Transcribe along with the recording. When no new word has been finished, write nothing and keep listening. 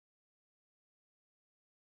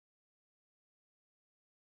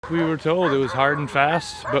we were told it was hard and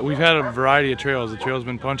fast, but we've had a variety of trails. The trail's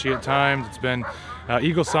been punchy at times. It's been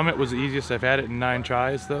Eagle Summit was the easiest. I've had it in 9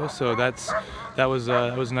 tries though, so that was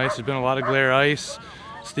nice. There's been a lot of glare ice.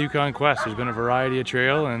 It's the Yukon Quest. There's been a variety of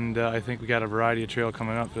trail, and I think we got a variety of trail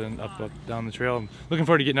coming up and up down the trail. I'm looking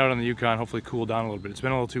forward to getting out on the Yukon. Hopefully cool down a little bit. It's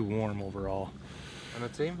been a little too warm overall. And the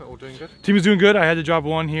team, all doing good? Team is doing good. I had to drop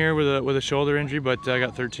 1 here with a shoulder injury, but I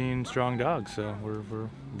got 13 strong dogs, so we're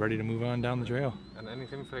ready to move on down the trail. And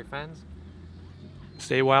anything for the fans?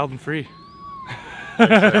 Stay wild and free.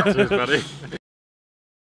 Cheers, buddy.